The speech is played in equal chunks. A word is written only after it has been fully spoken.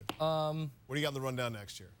What do you got on the rundown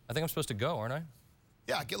next year? I think I'm supposed to go, aren't I?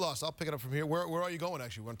 Yeah, get lost. I'll pick it up from here. Where are you going,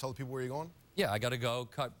 actually? You want to tell the people where you're going? Yeah, I got to go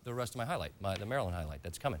cut the rest of my highlight, the Maryland highlight.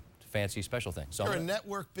 That's coming. It's a fancy special thing. So you're a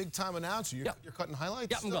network big-time announcer. You're cutting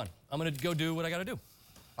highlights? Yeah, I'm going. I'm going to go do what I got to do.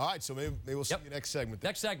 All right, so maybe we'll see you next segment.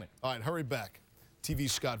 Next segment. All right, hurry back.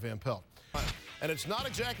 TV's Scott Van Pelt. And it's not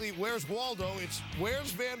exactly where's Waldo, it's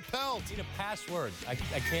where's Van Pelt. I need a password. I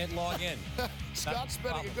can't log in. Scott's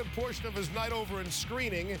spending a good portion of his night over in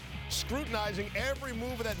screening, scrutinizing every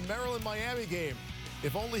move of that Maryland-Miami game.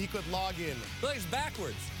 If only he could log in. Look, it's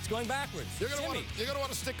backwards. It's going backwards. You're going to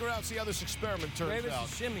want to stick around and see how this experiment turns Gravis out.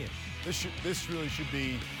 is shimmying. This really should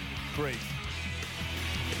be great.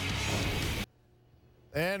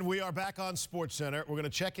 And we are back on SportsCenter. We're going to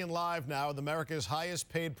check in live now with America's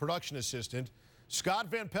highest-paid production assistant. Scott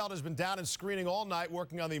Van Pelt has been down in screening all night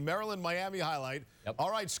working on the Maryland-Miami highlight. Yep. All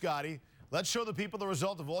right, Scotty, let's show the people the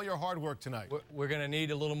result of all your hard work tonight. We're going to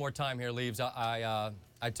need a little more time here, Leaves.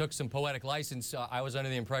 I took some poetic license. I was under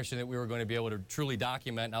the impression that we were going to be able to truly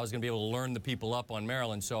document, and I was going to be able to learn the people up on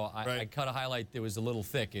Maryland. So I cut a highlight that was a little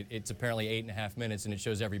thick. It's apparently 8.5 minutes, and it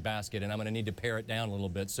shows every basket, and I'm going to need to pare it down a little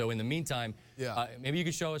bit. So in the meantime, maybe you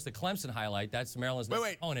could show us the Clemson highlight. That's Maryland's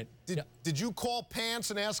next opponent. Did you call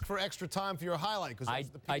Pants and ask for extra time for your highlight?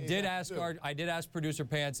 I did ask producer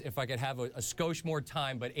Pants if I could have a skosh more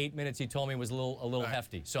time, but 8 minutes he told me was a little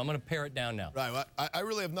hefty. So I'm going to pare it down now. Right. Well, I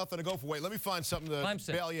really have nothing to go for. Wait, let me find something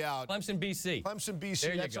to bail you out. Clemson, BC. Clemson,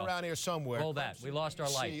 BC. That's around here somewhere. Roll that. We lost our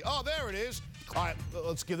light. Oh, there it is. All right,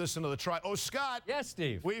 let's give this another try. Oh, Scott. Yes,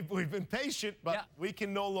 Steve. We've been patient, but we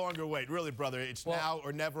can no longer wait. Really, brother, it's now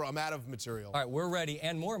or never. I'm out of material. All right, we're ready.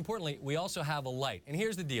 And more importantly, we also have a light. And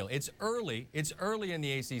here's the deal. It's early. It's early in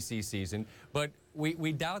the ACC season, but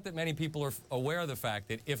we doubt that many people are aware of the fact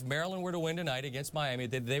that if Maryland were to win tonight against Miami,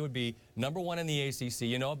 they would be #1 in the ACC.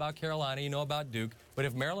 You know about Carolina, you know about Duke. But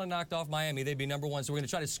if Maryland knocked off Miami, they'd be #1. So we're going to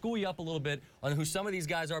try to school you up a little bit on who some of these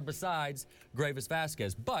guys are besides Gravis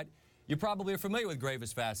Vasquez. But you probably are familiar with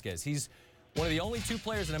Gravis Vasquez. He's one of the only two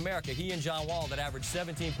players in America, he and John Wall, that averaged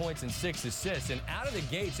 17 points and 6 assists. And out of the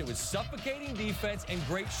gates, it was suffocating defense and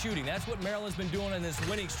great shooting. That's what Maryland's been doing in this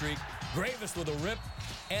winning streak. Gravis with a rip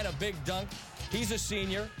and a big dunk. He's a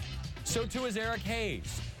senior. So too is Eric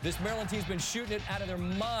Hayes. This Maryland team's been shooting it out of their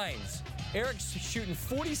minds. Eric's shooting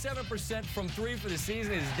 47% from 3 for the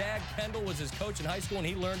season. His dad, Kendall, was his coach in high school, and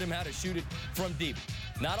he learned him how to shoot it from deep.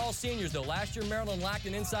 Not all seniors, though. Last year, Maryland lacked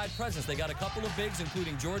an inside presence. They got a couple of bigs,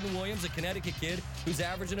 including Jordan Williams, a Connecticut kid, who's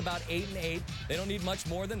averaging about 8 and 8. They don't need much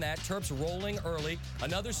more than that. Terps rolling early.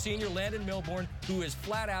 Another senior, Landon Milbourne, who is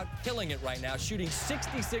flat out killing it right now, shooting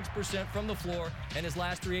 66% from the floor in his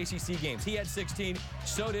last 3 ACC games. He had 16.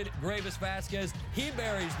 So did Gravis Vasquez. He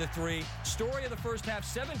buries the 3. Story of the first half,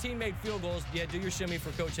 17 made field goals. Yeah, do your shimmy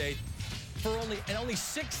for Coach Hayes. For only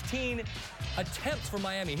 16 attempts for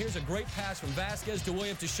Miami. Here's a great pass from Vasquez to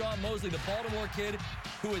Williams to Sean Mosley, the Baltimore kid,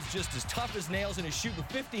 who is just as tough as nails and is shooting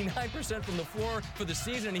 59% from the floor for the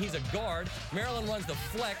season, and he's a guard. Maryland runs the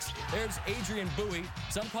flex. There's Adrian Bowie.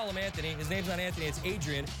 Some call him Anthony. His name's not Anthony, it's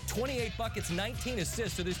Adrian. 28 buckets, 19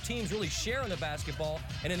 assists, so this team's really sharing the basketball,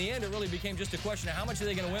 and in the end, it really became just a question of how much are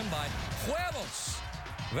they going to win by. Huevos!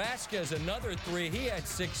 Vasquez, another 3. He had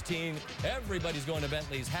 16. Everybody's going to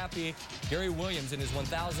Bentley. He's happy. Gary Williams, in his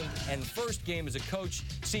 1,001st game as a coach,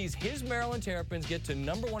 sees his Maryland Terrapins get to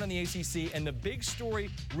 #1 in the ACC. And the big story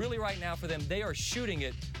really right now for them, they are shooting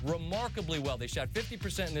it remarkably well. They shot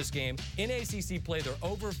 50% in this game. In ACC play, they're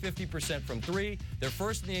over 50% from 3. They're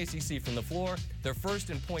first in the ACC from the floor. They're first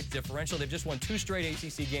in points differential. They've just won 2 straight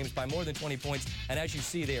ACC games by more than 20 points. And as you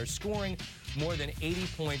see, they are scoring more than 80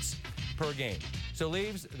 points per game. So,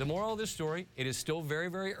 Leaves, the moral of this story, it is still very,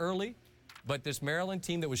 very early, but this Maryland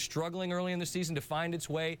team that was struggling early in the season to find its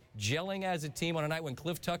way, gelling as a team on a night when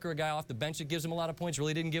Cliff Tucker, a guy off the bench that gives them a lot of points,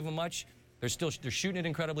 really didn't give them much. They're shooting it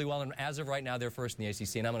incredibly well, and as of right now, they're first in the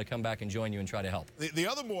ACC, and I'm going to come back and join you and try to help. The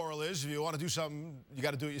other moral is, if you want to do something, you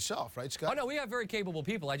got to do it yourself, right, Scott? Oh, no, we have very capable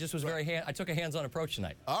people. I just was I took a hands-on approach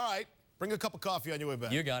tonight. All right. Bring a cup of coffee on your way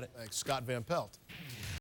back. You got it. Thanks. Scott Van Pelt.